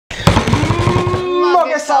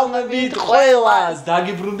მოგესალმებით ყველას!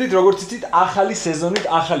 დაგიბრუნდით, როგორც იცით, ახალი სეზონით,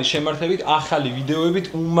 ახალი შემართებით, ახალი ვიდეოებით,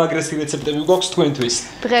 უმაგრესი რეცეპტები გვაქვს თქვენთვის.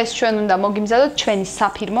 დღეს ჩვენ უნდა მოგიმზადოთ ჩვენი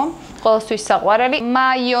საფირმო, ყოველთვის საყვარელი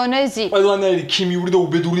მაიონეზი. ყველანაირი ქიმიური და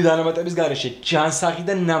უბედური დანამატების გარეშე, ჯანსაღი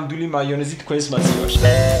და ნამდვილი მაიონეზი თქვენს მაცივარში.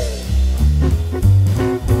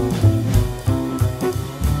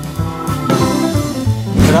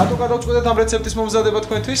 რატო გადავწყვეტეთ ამ რეცეპტის მომზადება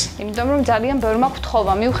თქვენთვის? იმიტომ რომ ძალიან ბევრი მაქვს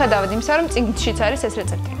თხოვა, მიუხედავად იმისა, რომ წიგნშიც არის ეს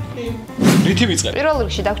რეცეპტი. რითი ვიწყებ? პირველ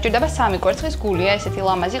რიგში დაგვჭირდება 3 კვერცხის გულია, ესეთი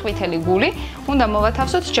ლამაზი ყვითელი გული, უნდა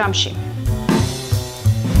მოვათავსოთ ჯამში.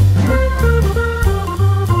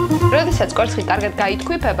 როდესაც კვერცხი კარგად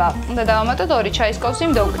გაითქვიფება, უნდა დავამატოთ 2 ჩაის კოვზი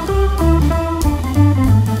მდოგვი.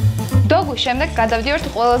 დოგვის შემდეგ გადავდივართ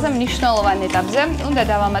ყველაზე მნიშვნელოვან ეტაპზე. უნდა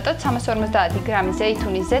დავამატოთ 350 გრამი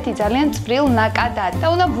ზეითუნის ზეთი ძალიან წვრილ ნაკადად და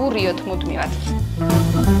უნდა ვურიოთ მუდმივად.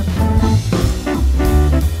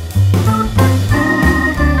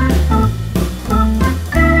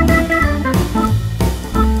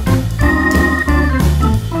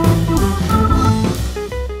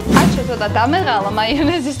 აჩე ცოტა დამეღალა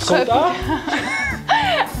მაიონეზის თქვები.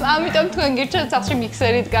 ამიტომ თქვენ გირჩევთ სახში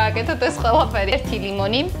მიქსერით გააკეთოთ ეს ყველაფერი. 1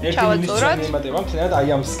 ლიმონი ჩავაწუროთ. ემატება მთლიანად აი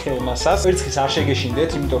ამ სქელ მასას. კვერცხის არ შეგეშინდეთ,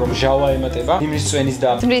 იმიტომ რომ ჟავა ემატება იმის წვენის და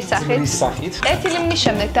ძმრის სახით. 1 ლიმონის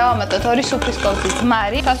შემდეგ დავამატოთ 2 სუფრის კოვზის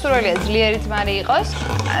ძმარი. სასურველია ძლიერი ძმარი იყოს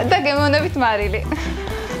და გემოვნებით მარილი.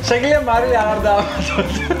 შეგიძლია მარილი აღარ დავამატოთ.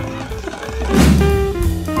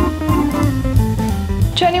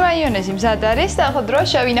 ჩვენი მაიონეზი მზად არის და ახლა დრო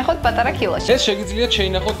შევინახოთ პატარა კილოში. ეს შეგიძლიათ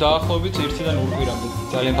შეინახოთ დაახლოებით 1-დან 2 კვირამდე.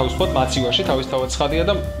 ძალიან თავისუფლად მაცივარში, თავისთავად ცხადია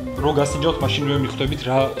და რო გასინჯოთ, მაშინვე მიხვდებით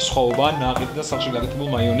რა სხვაობაა ნაყიდი და სახში გაკეთებულ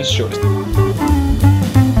მაიონეზს შორის.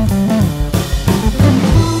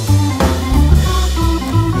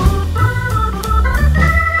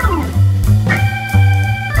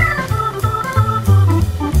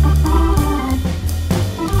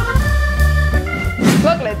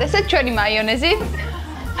 მოკლედ, ესე ჩვენი მაიონეზი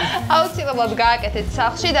აუცილებლად გააკეთეთ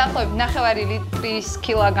სახლში, დაახლოებით 9 ლიტრის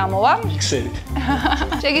კილა გამოვა. მიქსერით.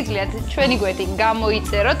 შეგიძლიათ ჩვენი გვერდი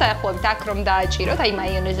გამოიწეროთ, დაახლოებით აქ რომ დააჭიროთ, აი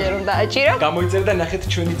მაიონეზე რომ დააჭიროთ. გამოიწერეთ და ნახეთ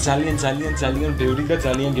ჩვენი ძალიან ბევრი და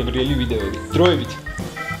ძალიან გემრიელი ვიდეოები. დროებით.